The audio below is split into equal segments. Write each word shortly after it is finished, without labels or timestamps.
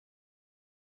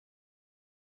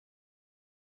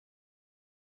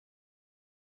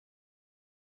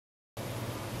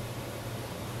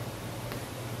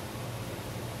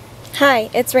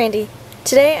Hi, it's Randy.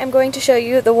 Today I'm going to show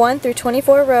you the 1 through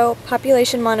 24 row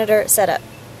population monitor setup.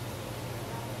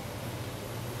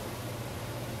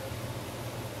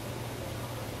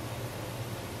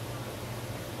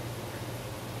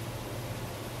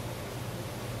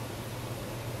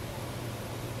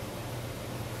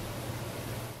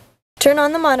 Turn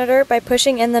on the monitor by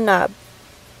pushing in the knob.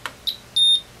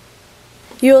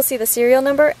 You will see the serial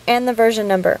number and the version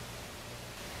number.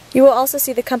 You will also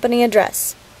see the company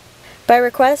address. By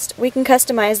request, we can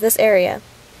customize this area.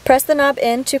 Press the knob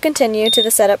in to continue to the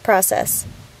setup process.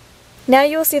 Now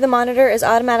you will see the monitor is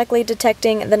automatically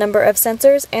detecting the number of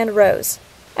sensors and rows.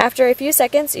 After a few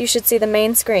seconds, you should see the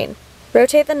main screen.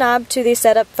 Rotate the knob to the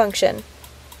setup function.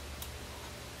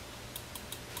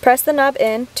 Press the knob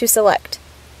in to select.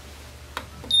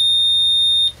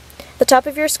 The top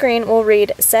of your screen will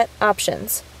read Set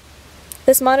Options.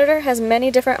 This monitor has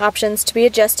many different options to be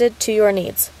adjusted to your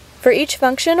needs. For each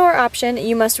function or option,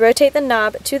 you must rotate the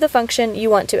knob to the function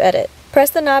you want to edit. Press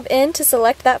the knob in to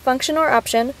select that function or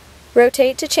option,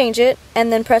 rotate to change it,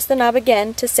 and then press the knob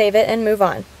again to save it and move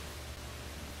on.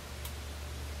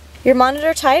 Your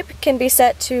monitor type can be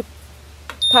set to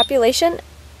population,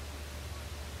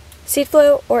 seed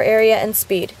flow, or area and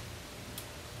speed.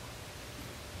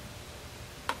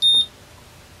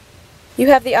 You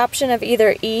have the option of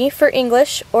either E for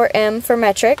English or M for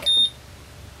metric.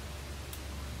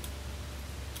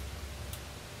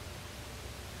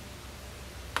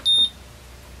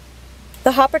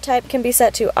 The hopper type can be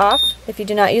set to off if you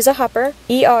do not use a hopper,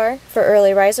 ER for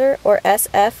early riser, or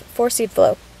SF for seed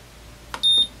flow.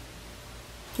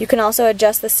 You can also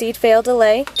adjust the seed fail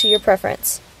delay to your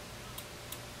preference.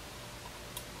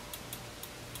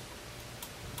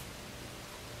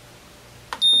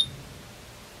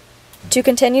 To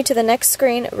continue to the next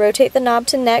screen, rotate the knob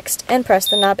to Next and press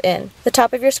the knob in. The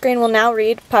top of your screen will now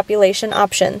read Population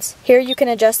Options. Here you can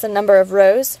adjust the number of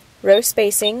rows, row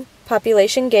spacing,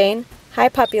 population gain, high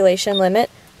population limit,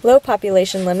 low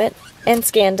population limit, and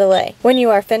scan delay. When you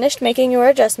are finished making your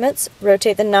adjustments,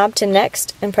 rotate the knob to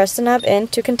Next and press the knob in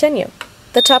to continue.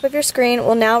 The top of your screen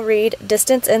will now read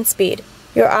Distance and Speed.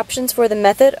 Your options for the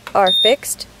method are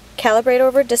fixed, calibrate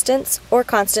over distance, or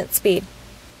constant speed.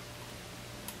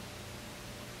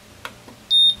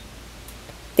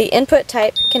 The input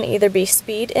type can either be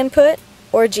speed input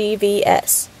or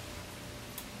GVS.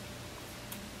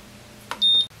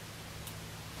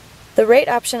 The rate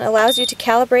option allows you to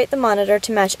calibrate the monitor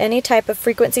to match any type of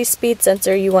frequency speed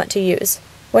sensor you want to use.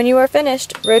 When you are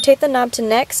finished, rotate the knob to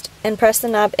Next and press the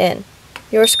knob in.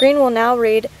 Your screen will now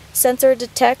read Sensor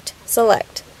Detect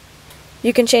Select.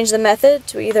 You can change the method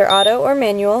to either auto or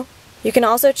manual. You can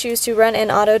also choose to run an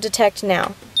auto detect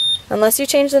now. Unless you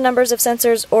change the numbers of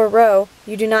sensors or row,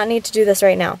 you do not need to do this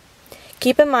right now.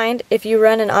 Keep in mind, if you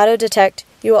run an auto detect,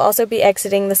 you will also be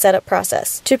exiting the setup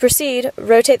process. To proceed,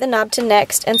 rotate the knob to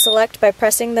Next and select by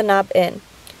pressing the knob in.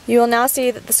 You will now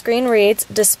see that the screen reads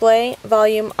Display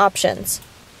Volume Options.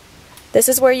 This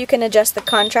is where you can adjust the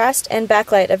contrast and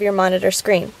backlight of your monitor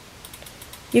screen.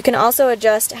 You can also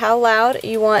adjust how loud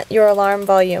you want your alarm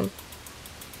volume.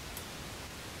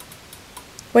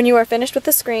 When you are finished with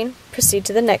the screen, proceed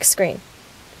to the next screen.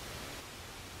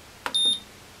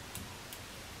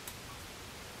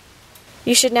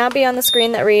 You should now be on the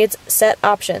screen that reads Set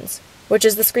Options, which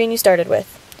is the screen you started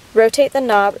with. Rotate the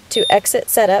knob to exit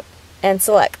setup and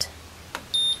select.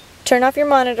 Turn off your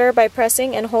monitor by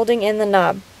pressing and holding in the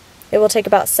knob. It will take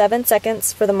about 7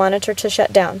 seconds for the monitor to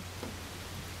shut down.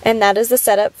 And that is the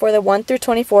setup for the 1 through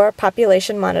 24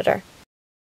 population monitor.